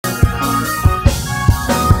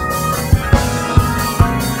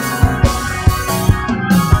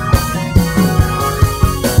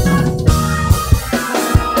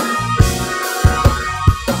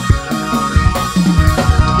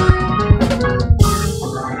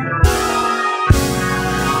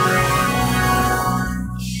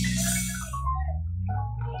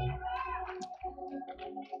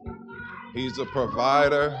He's a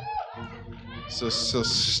provider. He's a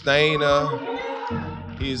sustainer.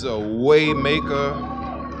 He's a way maker.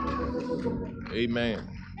 Amen.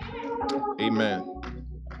 Amen.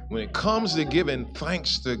 When it comes to giving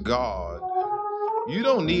thanks to God, you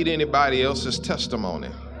don't need anybody else's testimony.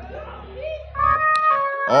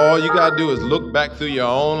 All you got to do is look back through your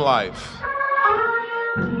own life.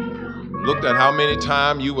 Look at how many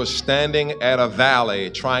times you were standing at a valley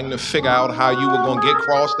trying to figure out how you were going to get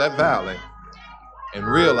across that valley, and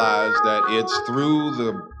realize that it's through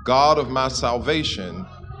the God of my salvation,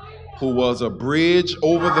 who was a bridge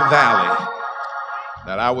over the valley,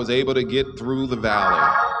 that I was able to get through the valley.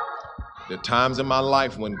 There are times in my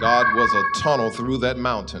life when God was a tunnel through that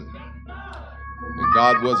mountain. And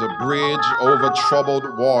God was a bridge over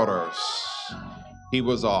troubled waters. He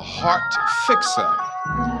was a heart fixer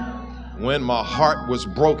when my heart was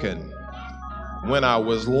broken. When I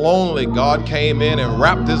was lonely, God came in and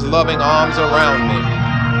wrapped his loving arms around me.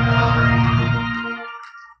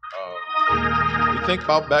 You think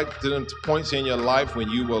about back to the points in your life when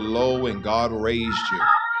you were low and God raised you.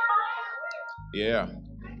 Yeah.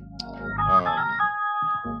 I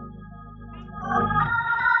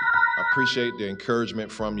appreciate the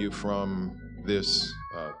encouragement from you from this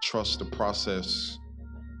Trust the Process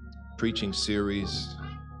preaching series.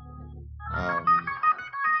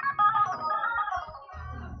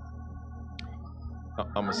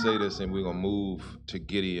 I'm going to say this and we're going to move to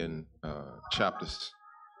Gideon chapter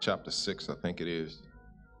 6, I think it is.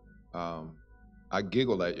 I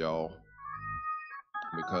giggle at y'all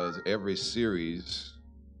because every series,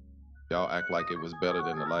 y'all act like it was better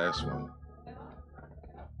than the last one.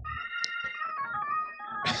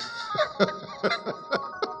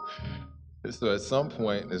 So at some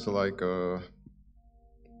point, it's like, all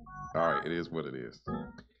right, it is what it is.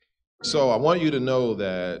 So I want you to know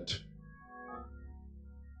that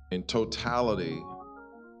in totality,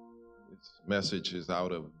 this message is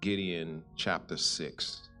out of Gideon chapter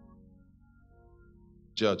 6.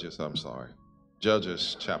 Judges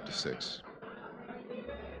chapter 6.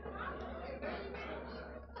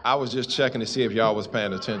 I was just checking to see if y'all was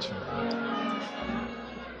paying attention.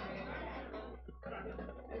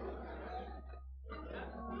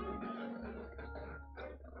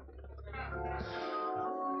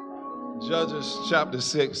 Judges chapter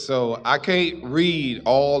 6. So I can't read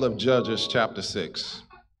all of Judges chapter 6.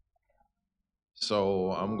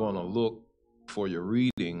 So I'm going to look for your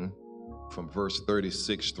reading from verse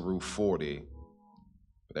 36 through 40.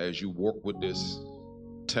 But as you work with this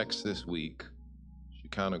text this week, you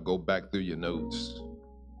kind of go back through your notes.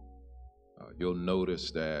 You'll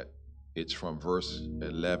notice that it's from verse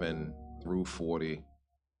 11 through 40.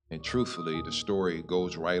 And truthfully, the story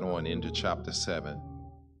goes right on into chapter 7.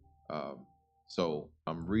 So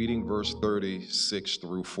I'm reading verse 36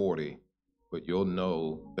 through 40, but you'll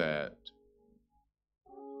know that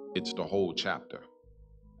it's the whole chapter.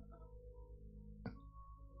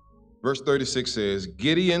 Verse 36 says,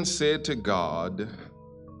 Gideon said to God,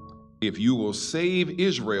 if you will save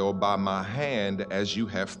Israel by my hand as you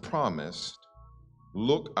have promised,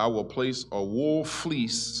 look, I will place a wool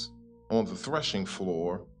fleece on the threshing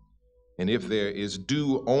floor, and if there is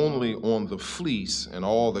dew only on the fleece and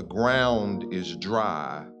all the ground is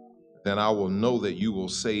dry, then I will know that you will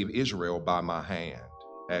save Israel by my hand,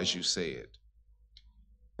 as you said.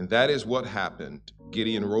 And that is what happened.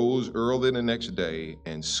 Gideon rose early the next day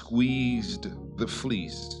and squeezed the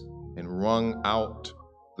fleece and wrung out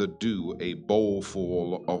the dew, a bowl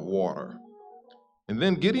full of water. And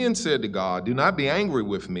then Gideon said to God, do not be angry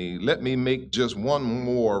with me. Let me make just one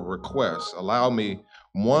more request. Allow me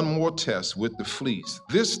one more test with the fleece.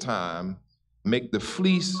 This time, make the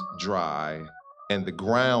fleece dry and the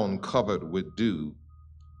ground covered with dew.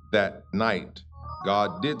 That night,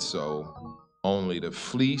 God did so, only the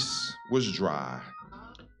fleece was dry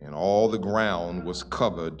and all the ground was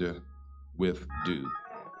covered with dew.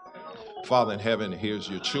 Father in heaven, here's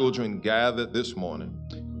your children gathered this morning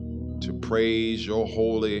to praise your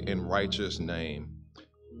holy and righteous name,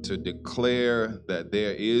 to declare that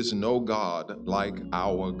there is no God like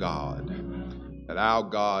our God, that our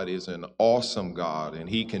God is an awesome God and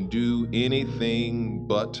he can do anything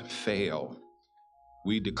but fail.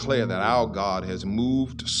 We declare that our God has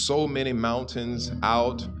moved so many mountains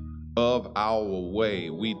out of our way.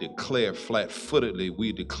 We declare flat-footedly,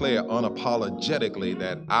 we declare unapologetically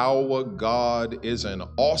that our God is an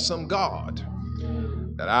awesome God.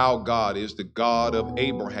 That our God is the God of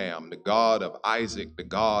Abraham, the God of Isaac, the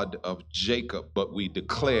God of Jacob, but we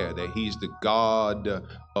declare that he's the God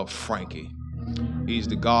of Frankey. He's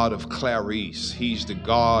the God of Clarice. He's the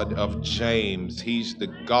God of James. He's the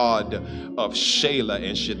God of Shayla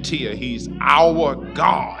and Shatia. He's our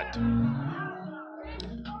God.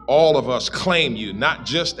 All of us claim you, not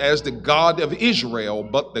just as the God of Israel,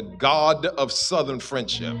 but the God of Southern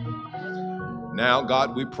Friendship. Now,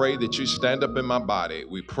 God, we pray that you stand up in my body.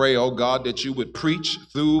 We pray, oh God, that you would preach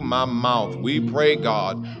through my mouth. We pray,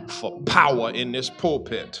 God, for power in this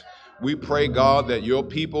pulpit. We pray, God, that your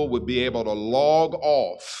people would be able to log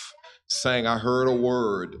off saying, I heard a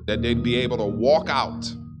word, that they'd be able to walk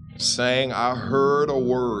out saying, I heard a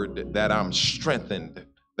word, that I'm strengthened,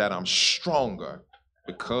 that I'm stronger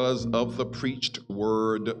because of the preached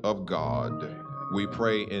word of God. We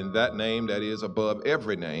pray in that name that is above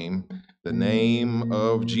every name, the name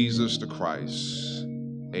of Jesus the Christ.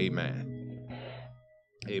 Amen.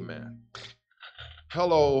 Amen.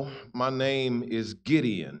 Hello, my name is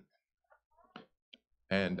Gideon,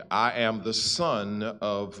 and I am the son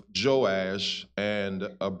of Joash and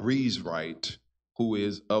a Breezewright, who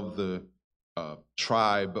is of the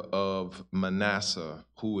tribe of Manasseh,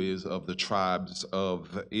 who is of the tribes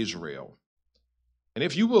of Israel. And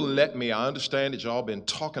if you will let me, I understand that y'all been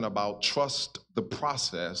talking about trust the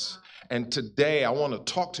process. And today I want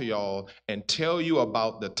to talk to y'all and tell you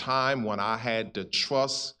about the time when I had to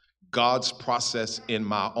trust God's process in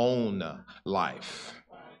my own life.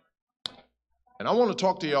 And I want to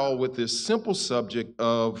talk to y'all with this simple subject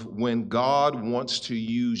of when God wants to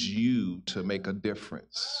use you to make a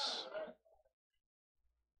difference.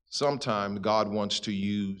 Sometimes God wants to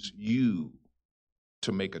use you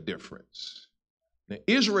to make a difference. Now,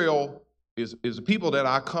 Israel is the people that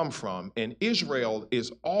I come from, and Israel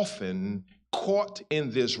is often caught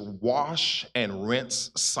in this wash and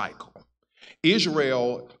rinse cycle.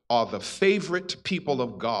 Israel are the favorite people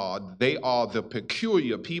of God. They are the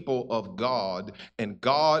peculiar people of God, and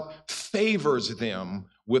God favors them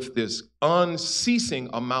with this unceasing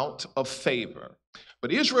amount of favor.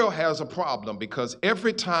 But Israel has a problem because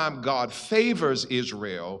every time God favors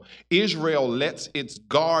Israel, Israel lets its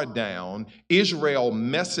guard down. Israel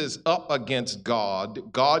messes up against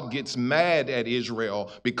God. God gets mad at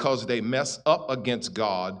Israel because they mess up against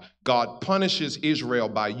God. God punishes Israel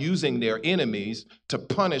by using their enemies to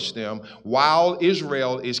punish them. While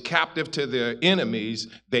Israel is captive to their enemies,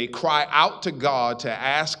 they cry out to God to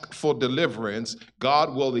ask for deliverance.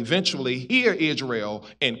 God will eventually hear Israel,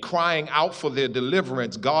 and crying out for their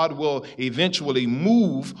deliverance, God will eventually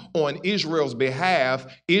move on Israel's behalf.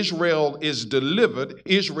 Israel is delivered.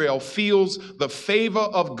 Israel feels the favor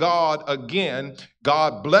of God again.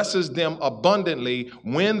 God blesses them abundantly.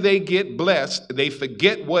 When they get blessed, they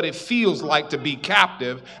forget what it feels like to be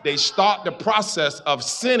captive. They start the process of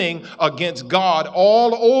sinning against God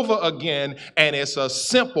all over again, and it's a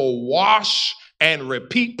simple wash and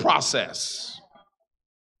repeat process.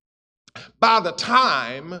 By the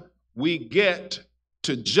time we get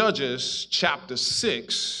to Judges chapter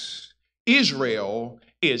 6, Israel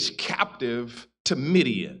is captive to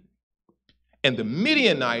Midian. And the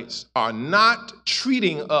Midianites are not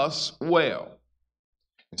treating us well.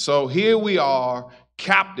 And so here we are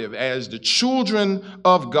captive as the children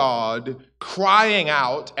of God, crying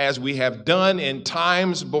out as we have done in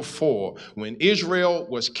times before. When Israel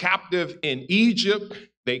was captive in Egypt,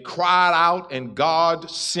 they cried out and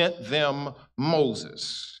God sent them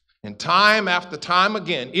Moses. And time after time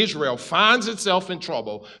again, Israel finds itself in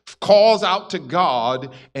trouble, calls out to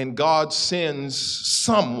God, and God sends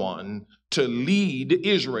someone to lead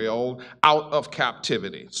Israel out of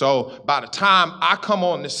captivity. So by the time I come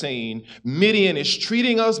on the scene, Midian is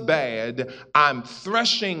treating us bad. I'm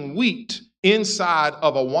threshing wheat inside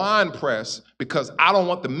of a wine press because I don't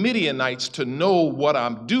want the Midianites to know what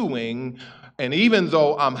I'm doing. And even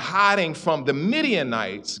though I'm hiding from the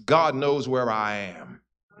Midianites, God knows where I am.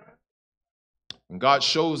 And God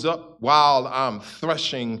shows up while I'm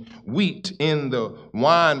threshing wheat in the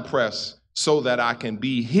wine press so that I can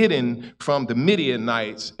be hidden from the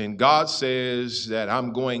Midianites. And God says that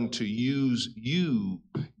I'm going to use you,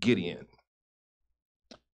 Gideon.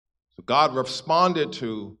 So God responded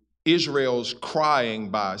to Israel's crying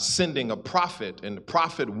by sending a prophet, and the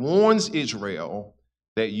prophet warns Israel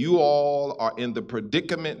that you all are in the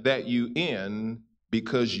predicament that you in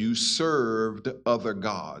because you served other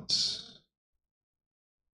gods.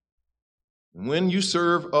 When you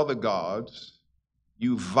serve other gods,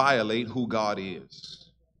 you violate who God is.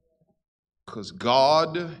 Because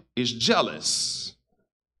God is jealous.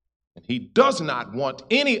 And he does not want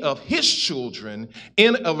any of his children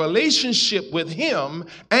in a relationship with him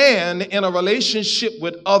and in a relationship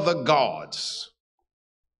with other gods.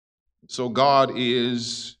 So God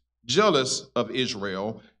is jealous of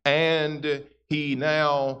Israel, and he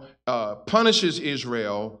now punishes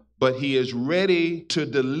Israel, but he is ready to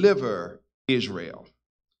deliver Israel.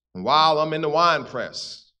 And while I'm in the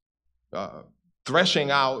winepress, threshing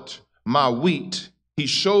out my wheat, he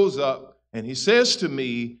shows up and he says to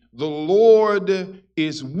me, "The Lord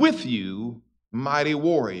is with you, mighty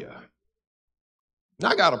warrior."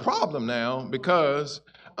 I got a problem now because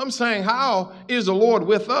I'm saying, how is the Lord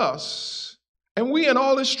with us and we in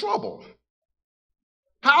all this trouble?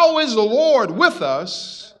 How is the Lord with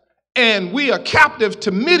us and we are captive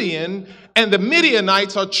to Midian and the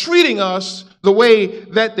Midianites are treating us the way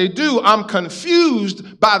that they do? I'm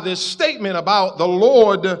confused by this statement about the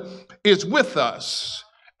Lord is with us.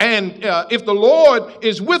 And if the Lord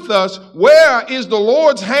is with us, where is the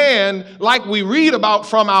Lord's hand, like we read about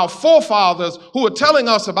from our forefathers who are telling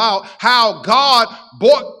us about how God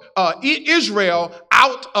brought Israel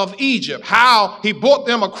out of Egypt, how he brought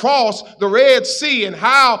them across the Red Sea, and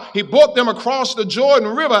how he brought them across the Jordan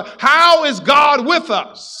River? How is God with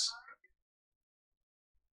us?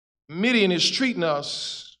 Midian is treating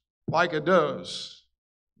us like it does.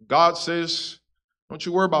 God says, don't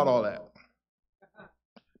you worry about all that,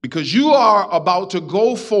 because you are about to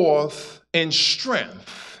go forth in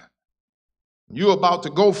strength. You're about to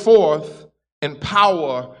go forth in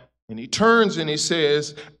power. And he turns and he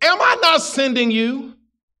says, am I not sending you?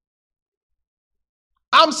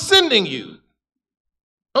 I'm sending you.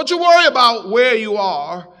 Don't you worry about where you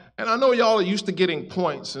are. And I know y'all are used to getting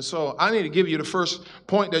points. And so I need to give you the first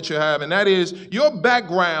point that you have. And that is, your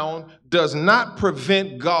background does not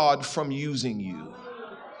prevent God from using you.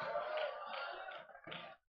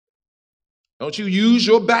 Don't you use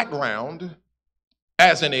your background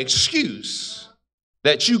as an excuse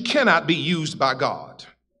that you cannot be used by God.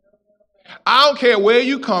 I don't care where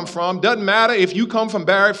you come from. Doesn't matter if you come from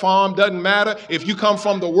Barry Farm. Doesn't matter if you come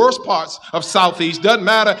from the worst parts of Southeast. Doesn't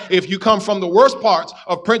matter if you come from the worst parts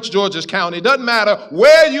of Prince George's County. Doesn't matter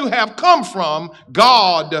where you have come from.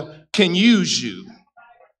 God can use you.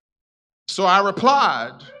 So I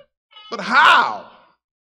replied, but how?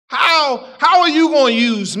 How are you going to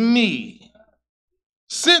use me,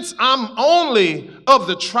 since I'm only of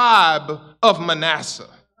the tribe of Manasseh,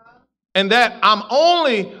 and that I'm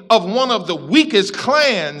only of one of the weakest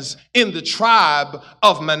clans in the tribe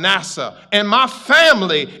of Manasseh, and my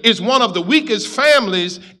family is one of the weakest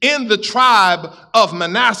families in the tribe of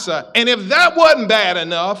Manasseh? And if that wasn't bad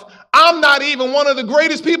enough, I'm not even one of the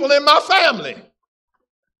greatest people in my family.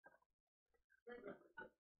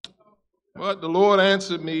 But the Lord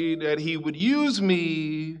answered me that he would use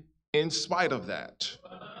me in spite of that.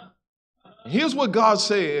 And here's what God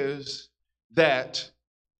says, that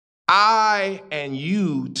I and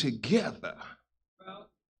you together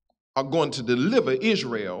are going to deliver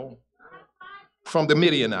Israel from the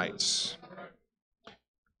Midianites.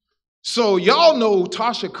 So y'all know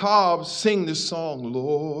Tasha Cobbs sing this song,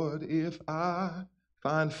 Lord, if I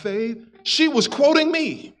find faith. She was quoting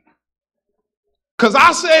me. Because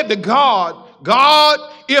I said to God, God,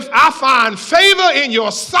 if I find favor in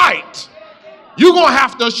your sight, you're going to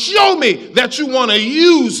have to show me that you want to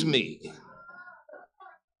use me.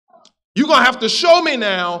 You're going to have to show me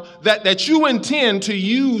now that you intend to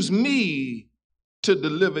use me to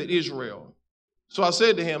deliver Israel. So I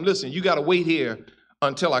said to him, listen, you got to wait here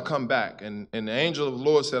until I come back. And the angel of the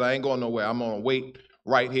Lord said, I ain't going nowhere. I'm going to wait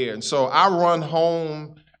right here. And so I run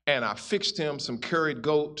home and I fixed him some curried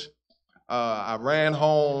goat. I ran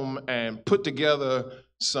home and put together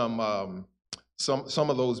some of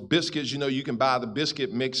those biscuits. You know, you can buy the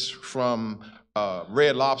biscuit mix from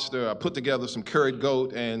Red Lobster. I put together some curried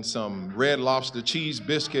goat and some Red Lobster cheese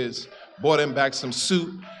biscuits, bought him back some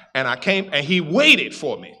soup, and I came, and he waited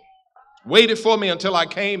for me until I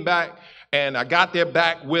came back, and I got there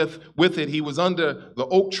back with it. He was under the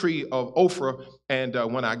oak tree of Ophrah, and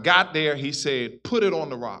when I got there, he said, put it on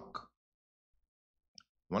the rock.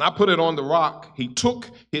 When I put it on the rock, he took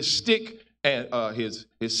his stick and his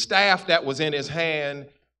staff that was in his hand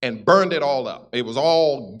and burned it all up. It was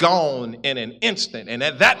all gone in an instant. And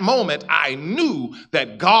at that moment, I knew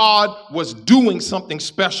that God was doing something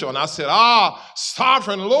special. And I said,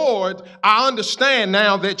 sovereign Lord, I understand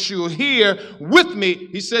now that you're here with me.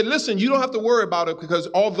 He said, listen, you don't have to worry about it, because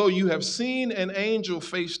although you have seen an angel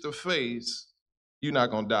face to face, you're not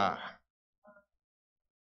going to die.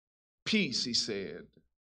 Peace, he said.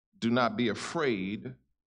 Do not be afraid.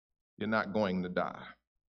 You're not going to die.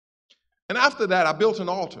 And after that, I built an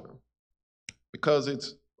altar, because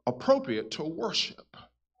it's appropriate to worship.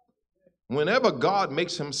 Whenever God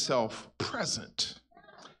makes himself present,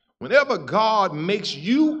 Whenever God makes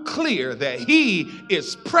you clear that he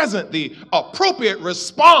is present, the appropriate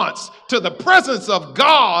response to the presence of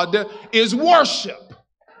God is worship.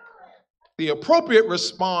 The appropriate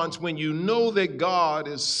response when you know that God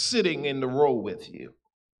is sitting in the row with you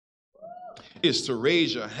is to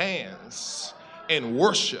raise your hands and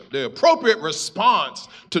worship. The appropriate response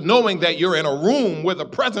to knowing that you're in a room where the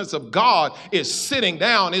presence of God is sitting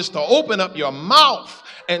down is to open up your mouth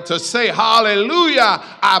and to say, hallelujah,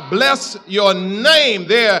 I bless your name.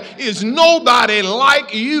 There is nobody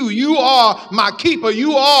like you. You are my keeper.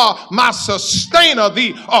 You are my sustainer.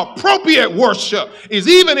 The appropriate worship is,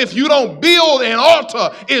 even if you don't build an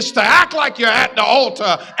altar, is to act like you're at the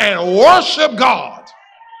altar and worship God.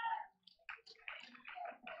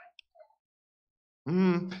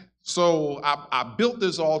 So I built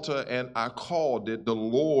this altar and I called it "The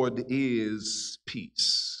Lord is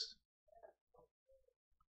Peace."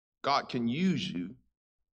 God can use you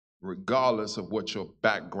regardless of what your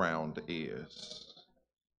background is.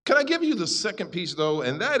 Can I give you the second piece though?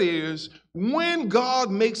 And that is, when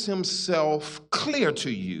God makes himself clear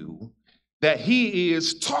to you that he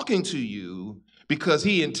is talking to you because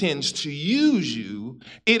he intends to use you,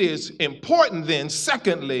 it is important then,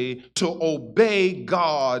 secondly, to obey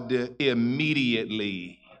God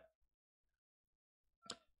immediately.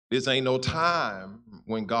 This ain't no time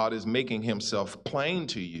when God is making himself plain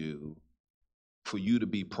to you for you to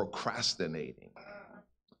be procrastinating,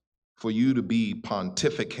 for you to be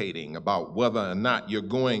pontificating about whether or not you're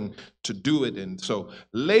going to do it. And so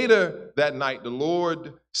later that night, the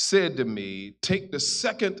Lord said to me, take the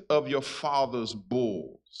second of your father's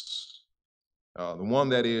bulls, the one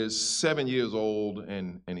that is 7 years old,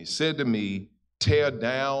 and he said to me, tear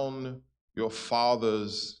down your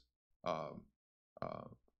father's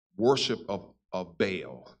worship of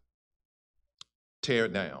Baal. Tear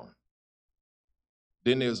it down.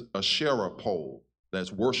 Then there's a Asherah pole.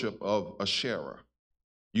 That's worship of Asherah.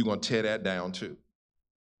 You're going to tear that down too.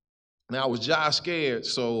 Now, I was just scared,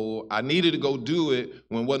 so I needed to go do it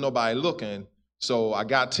when wasn't nobody looking. So I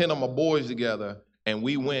got 10 of my boys together, and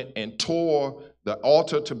we went and tore the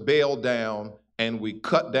altar to Baal down, and we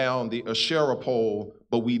cut down the Asherah pole,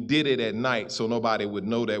 but we did it at night so nobody would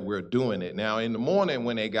know that we're doing it. Now, in the morning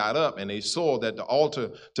when they got up and they saw that the altar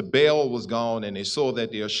to Baal was gone, and they saw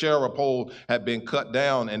that the Asherah pole had been cut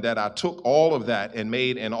down, and that I took all of that and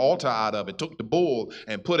made an altar out of it, took the bull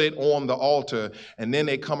and put it on the altar, and then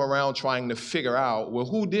they come around trying to figure out, well,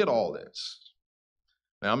 who did all this?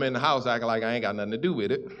 Now, I'm in the house acting like I ain't got nothing to do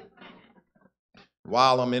with it.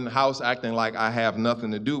 While I'm in the house acting like I have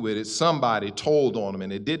nothing to do with it, somebody told on them,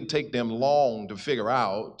 and it didn't take them long to figure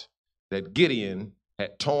out that Gideon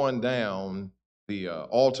had torn down the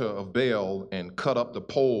altar of Baal and cut up the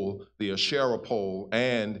pole, the Asherah pole,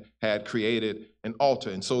 and had created an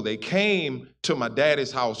altar. And so they came to my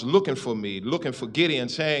daddy's house looking for me, looking for Gideon,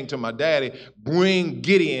 saying to my daddy, bring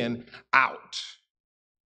Gideon out.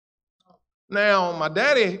 Now, my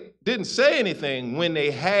daddy didn't say anything when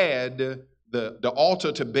they had the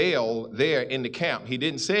altar to Baal there in the camp. He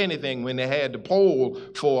didn't say anything when they had the pole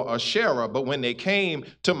for Asherah, but when they came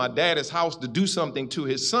to my daddy's house to do something to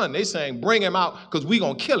his son, they saying, bring him out because we're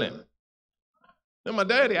going to kill him. Then my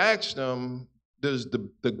daddy asked them, does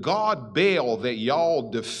the God Baal that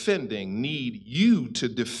y'all defending need you to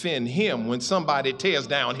defend him when somebody tears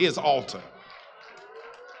down his altar?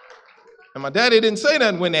 And my daddy didn't say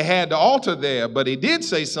nothing when they had the altar there, but he did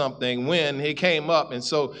say something when he came up. And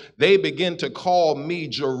so they began to call me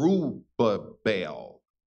Jerubbaal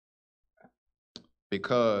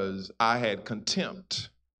because I had contempt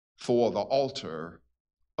for the altar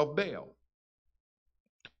of Baal.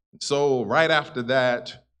 So right after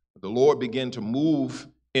that, the Lord began to move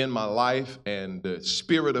in my life, and the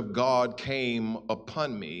Spirit of God came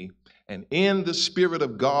upon me. And in the Spirit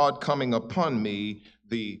of God coming upon me,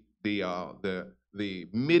 the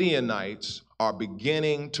Midianites are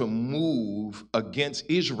beginning to move against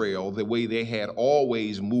Israel the way they had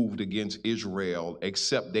always moved against Israel,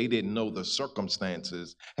 except they didn't know the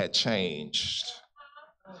circumstances had changed.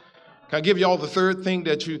 Can I give y'all the third thing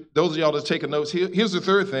that those of y'all that take notes, here's the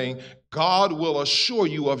third thing. God will assure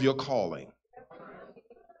you of your calling.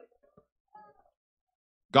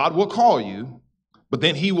 God will call you, but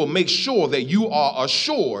then he will make sure that you are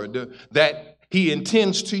assured that he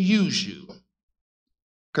intends to use you.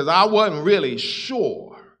 Because I wasn't really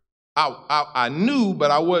sure. I knew,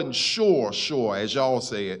 but I wasn't sure, as y'all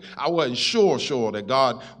say it. I wasn't sure that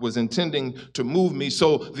God was intending to move me.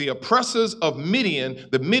 So the oppressors of Midian,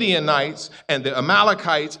 the Midianites and the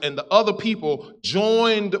Amalekites and the other people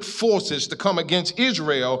joined forces to come against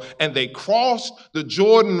Israel, and they crossed the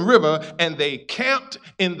Jordan River and they camped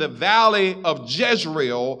in the valley of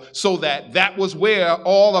Jezreel, so that was where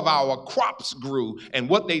all of our crops grew. And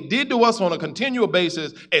what they did to us on a continual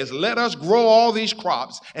basis is let us grow all these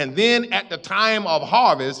crops, and then at the time of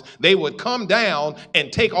harvest, they would come down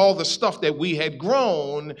and take all the stuff that we had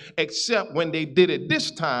grown, except when they did it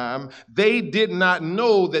this time, they did not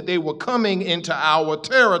know that they were coming into our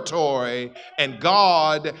territory, and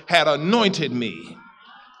God had anointed me.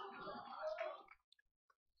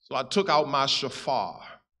 So I took out my shofar,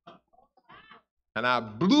 and I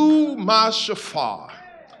blew my shofar.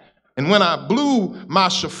 And when I blew my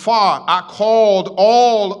shofar, I called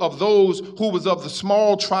all of those who was of the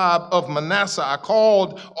small tribe of Manasseh. I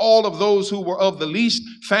called all of those who were of the least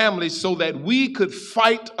families, so that we could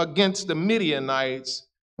fight against the Midianites,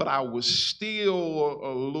 but I was still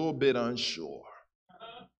a little bit unsure.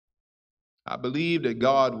 I believed that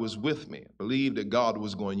God was with me. I believed that God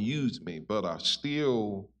was going to use me, but I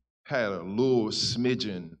still had a little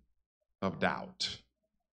smidgen of doubt.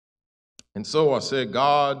 And so I said,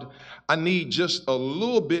 God, I need just a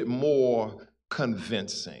little bit more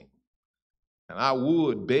convincing. And I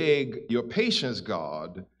would beg your patience,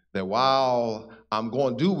 God, that while I'm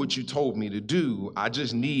going to do what you told me to do, I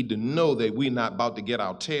just need to know that we're not about to get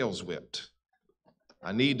our tails whipped.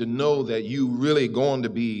 I need to know that you really going to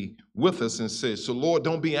be with us, and say, so Lord,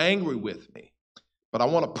 don't be angry with me. But I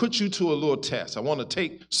want to put you to a little test. I want to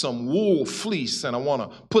take some wool fleece, and I want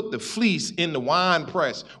to put the fleece in the wine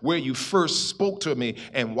press where you first spoke to me.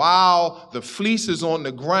 And while the fleece is on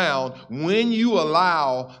the ground, when you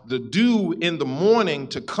allow the dew in the morning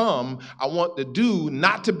to come, I want the dew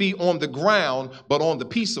not to be on the ground, but on the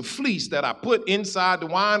piece of fleece that I put inside the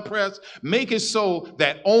wine press. Make it so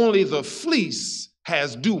that only the fleece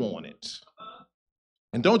has dew on it.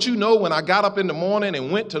 And don't you know, when I got up in the morning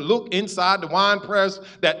and went to look inside the wine press,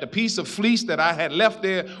 that the piece of fleece that I had left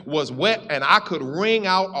there was wet, and I could wring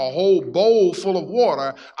out a whole bowl full of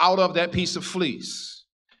water out of that piece of fleece.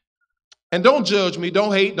 And don't judge me,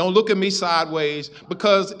 don't hate, don't look at me sideways,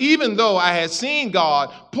 because even though I had seen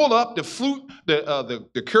God pull up the fruit,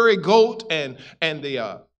 the curry goat and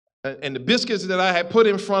the biscuits that I had put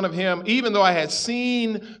in front of him, even though I had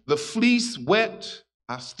seen the fleece wet,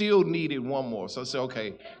 I still needed one more. So I said,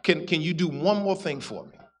 okay, can you do one more thing for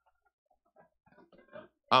me?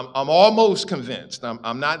 I'm almost convinced.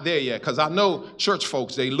 I'm not there yet, because I know church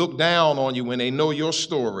folks, they look down on you when they know your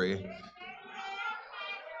story.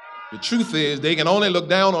 The truth is, they can only look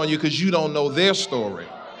down on you because you don't know their story.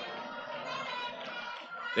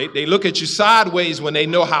 They look at you sideways when they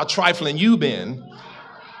know how trifling you've been,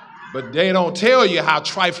 but they don't tell you how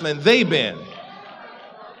trifling they've been.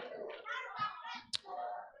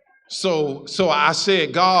 So I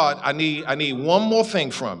said, God, I need one more thing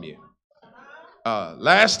from you.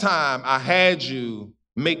 Last time I had you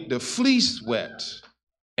make the fleece wet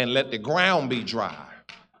and let the ground be dry.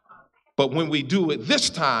 But when we do it this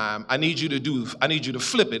time, I need you to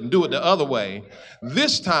flip it and do it the other way.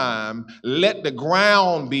 This time, let the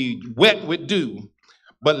ground be wet with dew,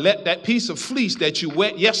 but let that piece of fleece that you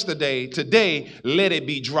wet yesterday, today, let it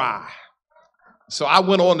be dry. So I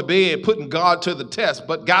went on the bed putting God to the test,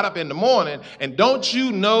 but got up in the morning, and don't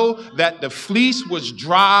you know that the fleece was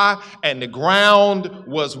dry and the ground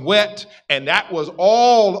was wet, and that was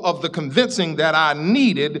all of the convincing that I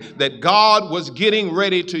needed that God was getting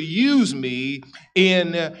ready to use me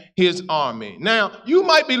in his army. Now, you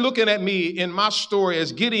might be looking at me in my story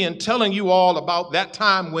as Gideon telling you all about that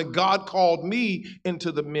time when God called me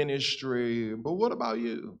into the ministry, but what about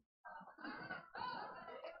you?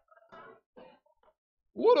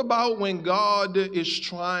 What about when God is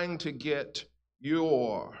trying to get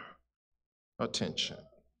your attention?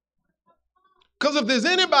 Because if there's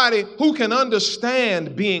anybody who can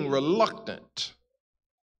understand being reluctant,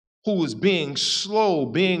 who is being slow,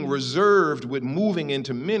 being reserved with moving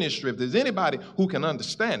into ministry, if there's anybody who can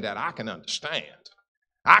understand that, I can understand.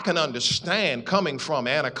 I can understand coming from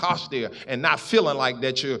Anacostia and not feeling like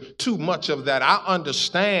that you're too much of that. I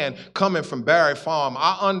understand coming from Barry Farm.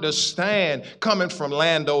 I understand coming from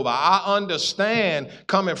Landover. I understand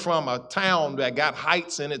coming from a town that got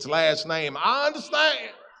Heights in its last name. I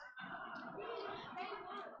understand.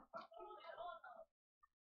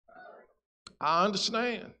 I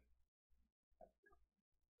understand.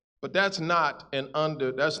 But that's not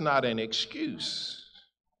an excuse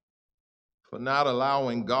for not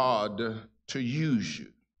allowing God to use you.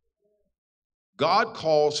 God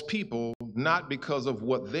calls people not because of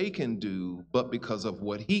what they can do, but because of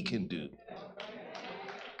what he can do.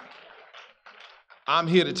 I'm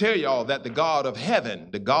here to tell y'all that the God of heaven,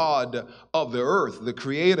 the God of the earth, the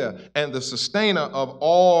creator and the sustainer of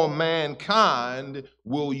all mankind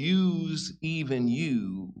will use even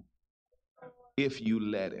you if you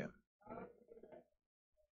let him.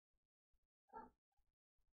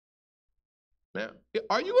 Now,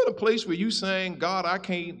 are you in a place where you saying, God, I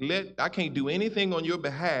can't do anything on your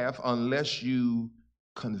behalf unless you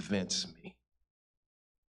convince me?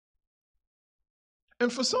 And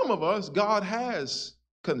for some of us, God has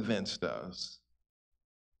convinced us.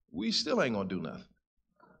 We still ain't gonna do nothing.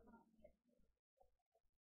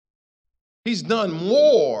 He's done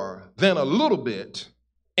more than a little bit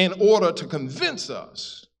in order to convince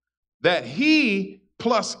us that he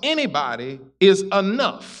plus anybody is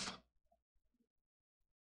enough.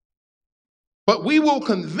 But we will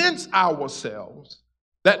convince ourselves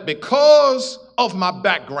that because of my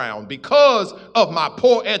background, because of my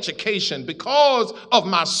poor education, because of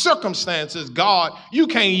my circumstances, God, you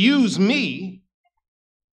can't use me.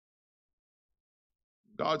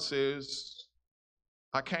 God says,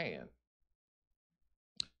 I can.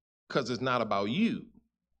 Because it's not about you.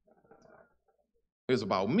 It's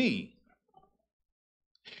about me.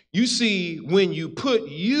 You see, when you put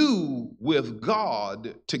you with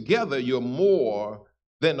God together, you're more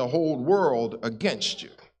than the whole world against you.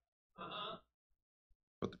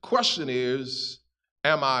 But the question is,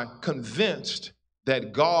 am I convinced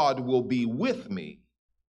that God will be with me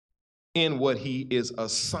in what he is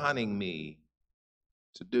assigning me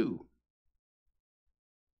to do?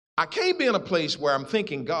 I can't be in a place where I'm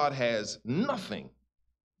thinking God has nothing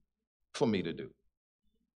for me to do.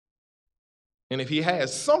 And if he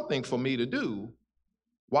has something for me to do,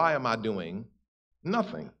 why am I doing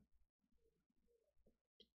nothing?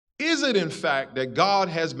 Is it in fact that God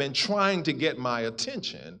has been trying to get my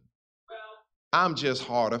attention? I'm just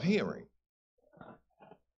hard of hearing.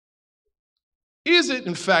 Is it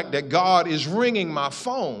in fact that God is ringing my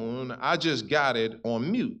phone? I just got it on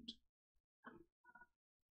mute.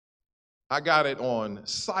 I got it on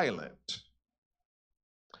silent.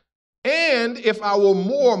 And if I were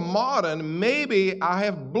more modern, maybe I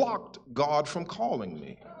have blocked God from calling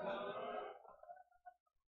me.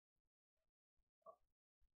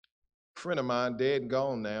 A friend of mine, dead and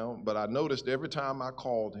gone now, but I noticed every time I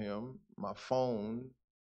called him, my phone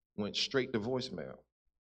went straight to voicemail.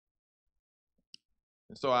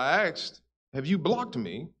 And so I asked, have you blocked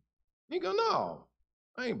me? He goes, no,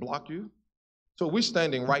 I ain't blocked you. So we're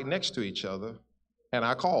standing right next to each other, and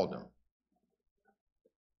I called him.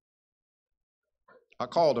 I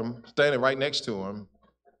called him, standing right next to him,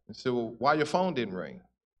 and said, well, why your phone didn't ring?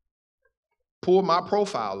 Pulled my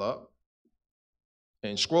profile up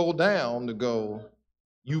and scrolled down to go,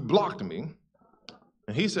 you blocked me.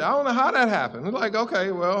 And he said, I don't know how that happened. I'm like,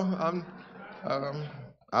 okay, well,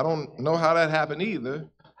 I don't know how that happened either,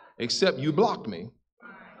 except you blocked me.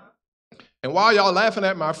 And while y'all laughing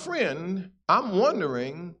at my friend, I'm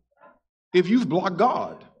wondering if you've blocked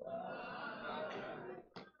God.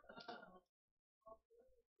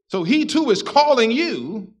 So he too is calling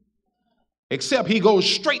you, except he goes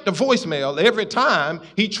straight to voicemail every time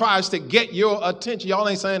he tries to get your attention. Y'all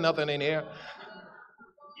ain't saying nothing in here.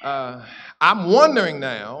 I'm wondering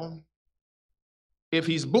now if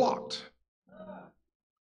he's blocked.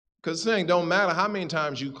 Because saying don't matter how many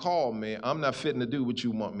times you call me, I'm not fitting to do what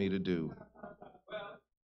you want me to do.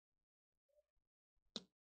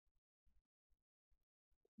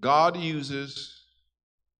 God uses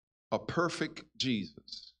a perfect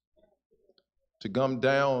Jesus to come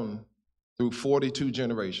down through 42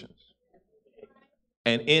 generations,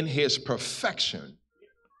 and in his perfection,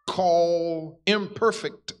 call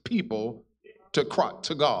imperfect people to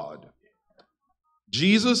God.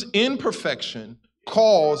 Jesus, in perfection,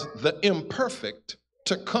 calls the imperfect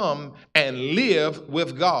to come and live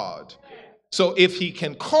with God. So if he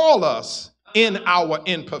can call us in our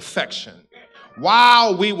imperfection,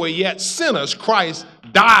 while we were yet sinners, Christ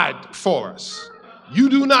died for us. You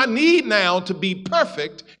do not need now to be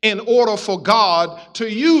perfect in order for God to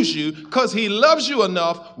use you, because he loves you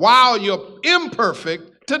enough while you're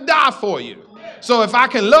imperfect to die for you. So if I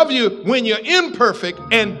can love you when you're imperfect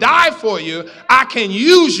and die for you, I can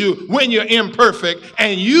use you when you're imperfect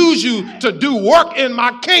and use you to do work in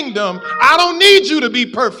my kingdom. I don't need you to be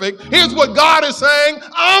perfect. Here's what God is saying: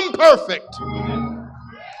 I'm perfect.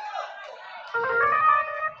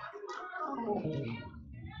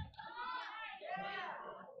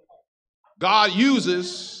 God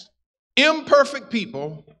uses imperfect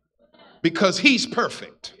people because he's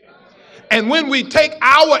perfect. And when we take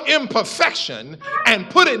our imperfection and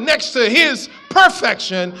put it next to his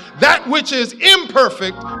perfection, that which is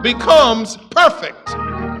imperfect becomes perfect.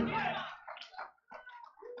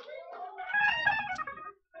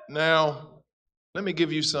 Now, let me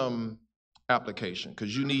give you some application,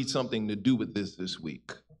 because you need something to do with this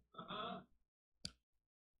week.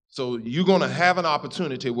 So you're going to have an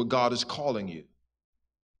opportunity where God is calling you.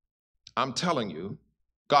 I'm telling you,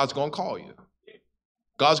 God's going to call you.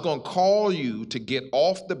 God's going to call you to get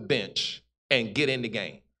off the bench and get in the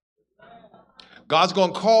game. God's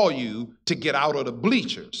going to call you to get out of the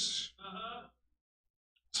bleachers.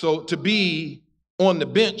 So to be on the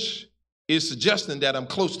bench is suggesting that I'm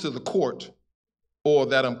close to the court or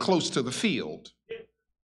that I'm close to the field.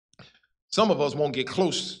 Some of us won't get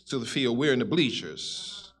close to the field. We're in the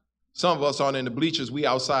bleachers. Some of us aren't in the bleachers. We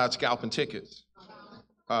outside scalping tickets.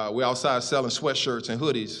 We're outside selling sweatshirts and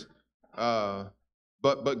hoodies.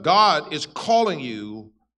 But God is calling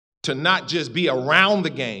you to not just be around the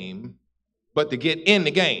game, but to get in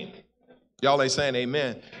the game. Y'all ain't saying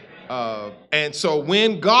amen. And so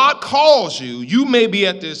when God calls you, you may be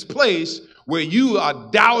at this place where you are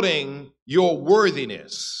doubting your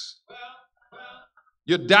worthiness.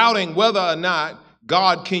 You're doubting whether or not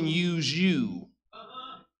God can use you.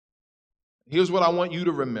 Here's what I want you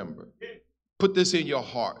to remember. Put this in your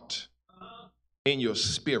heart, in your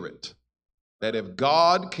spirit, that if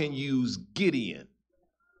God can use Gideon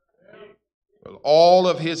with all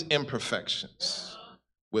of his imperfections,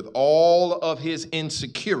 with all of his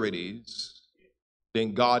insecurities,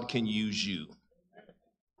 then God can use you.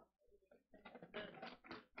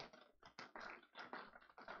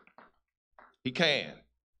 He can.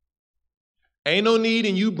 Ain't no need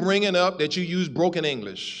in you bringing up that you use broken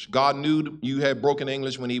English. God knew you had broken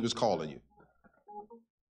English when he was calling you.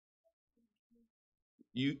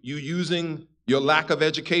 You using your lack of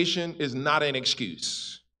education is not an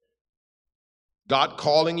excuse. God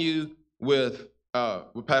calling you with,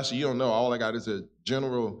 well, Pastor, you don't know, all I got is a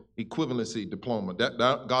general equivalency diploma.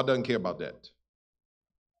 God doesn't care about that.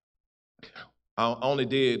 I only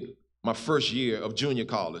did my first year of junior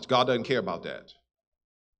college. God doesn't care about that.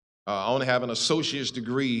 I only have an associate's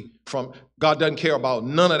degree from, God doesn't care about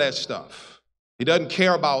none of that stuff. He doesn't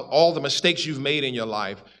care about all the mistakes you've made in your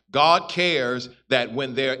life. God cares that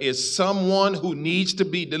when there is someone who needs to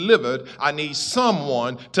be delivered, I need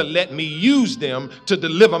someone to let me use them to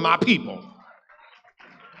deliver my people.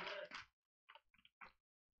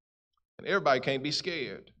 And everybody can't be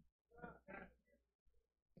scared.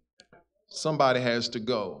 Somebody has to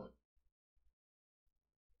go.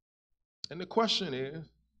 And the question is,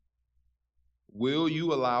 will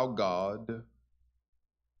you allow God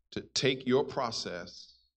to take your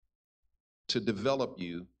process to develop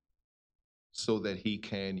you so that he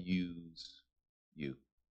can use you?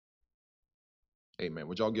 Amen.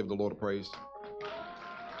 Would y'all give the Lord a praise?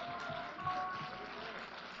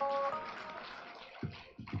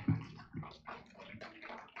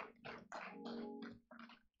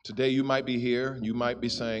 Today you might be here, you might be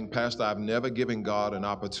saying, Pastor, I've never given God an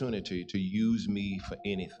opportunity to use me for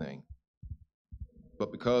anything.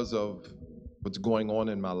 But because of what's going on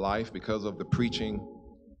in my life, because of the preaching,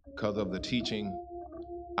 because of the teaching,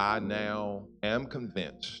 I now am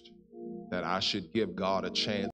convinced that I should give God a chance